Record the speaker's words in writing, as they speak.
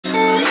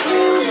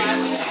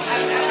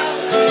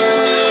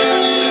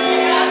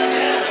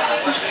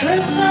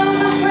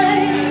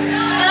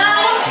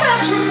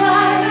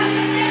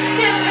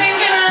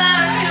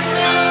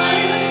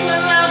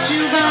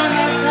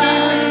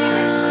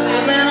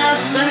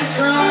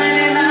so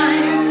many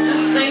nights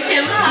just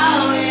thinking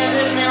how you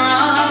did me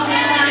wrong,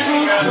 and I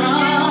grew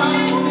strong,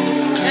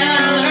 and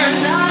I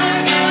learned how to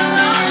get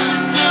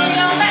along. So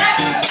you're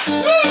back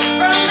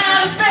from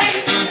outer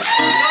space.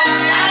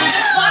 I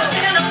just walked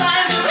in to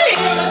find you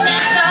here with the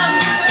sun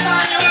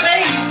on your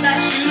face. I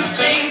should have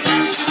changed, I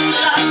should have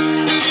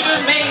loved, I should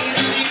have made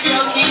you leave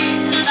your key.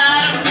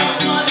 I don't know,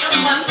 for just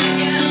once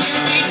again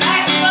you'll be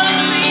back for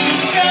me.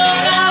 Go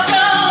now,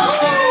 go,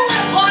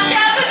 walk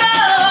out the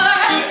door,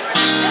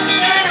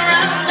 just turn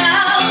around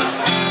now.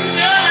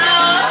 You're not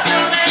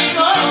welcome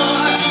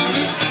anymore.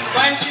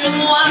 Weren't you the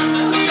one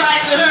who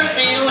tried to hurt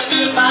me with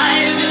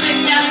goodbye? Did you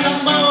think that's a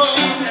move?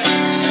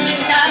 Did you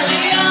think I'd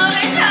lay down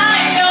and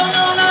cry? Oh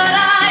no, not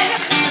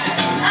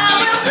I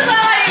will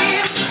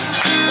survive.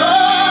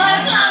 Oh,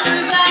 as long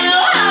as I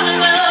know how to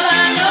love,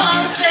 I know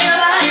I'll stay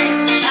alive.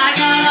 I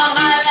got all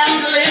my life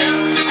to live,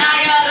 I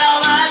got all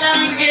my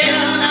life to give,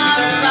 and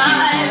I'll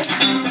survive.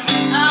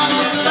 I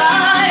will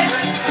survive.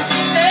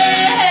 Hey,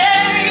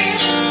 hey.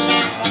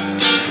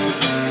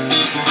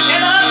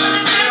 Get up for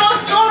the two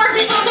most sober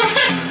people in the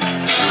room.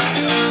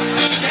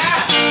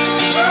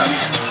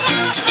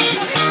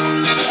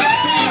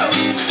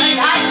 Like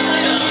I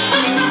should have.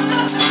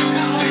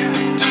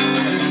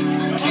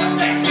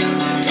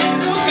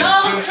 It's a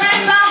gold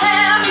strength I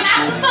have, and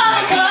that's a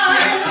fun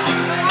card.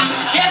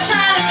 Kept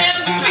trying to mend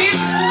the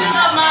pieces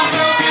of my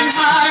broken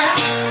heart,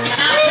 and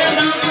I spent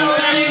on so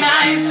many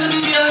nights just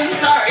feeling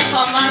sorry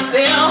for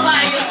myself.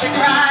 I used to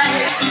cry,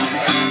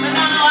 but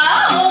now I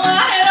hold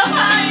my head up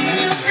high and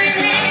you free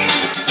me.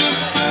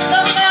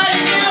 Somebody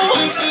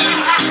new,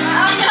 I'm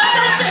not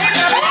gonna change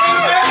my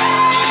behavior.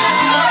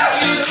 I love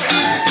you,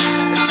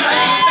 so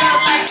you felt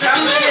like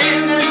dropping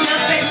in and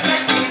just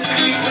expect me to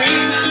be free.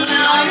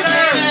 Now I'm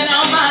saving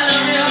all my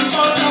loving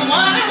for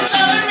someone who's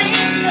loving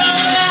me. Go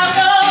now,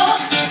 go,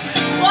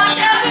 walk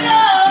out the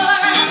door,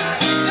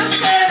 just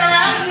turn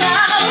around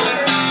now.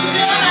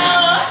 You're not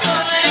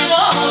welcome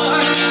anymore.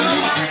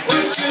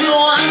 Weren't you the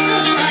one who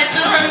tried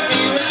to hurt me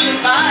with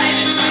goodbye?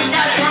 Did you think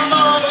I'd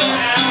crumble?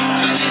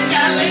 Did you think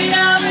I'd lay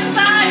down and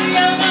die?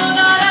 Oh no,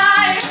 not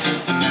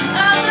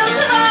I will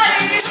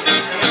survive.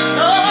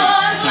 Oh,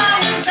 as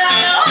long as I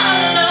know how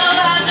to love,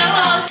 I know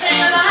I'll stay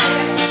alive.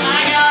 I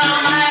got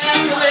all my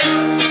life to live,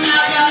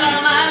 I've got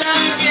all my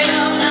life to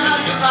give, and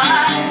I'll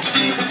survive.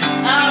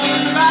 I will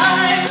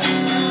survive.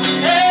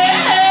 Hey,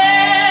 hey.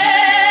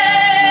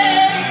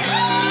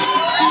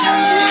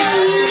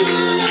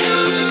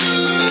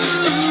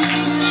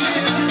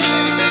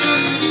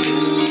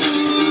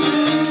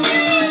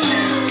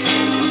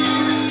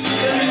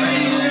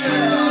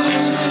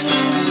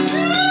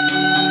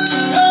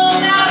 Go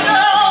now,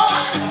 go,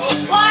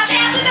 walk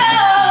out the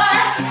door,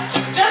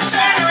 just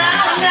turn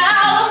around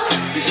now.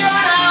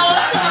 You're not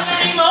welcome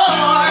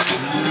anymore.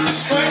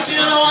 Weren't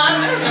you the one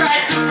who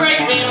tried to break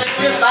me with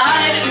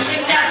goodbye? Did you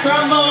think I'd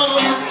crumble?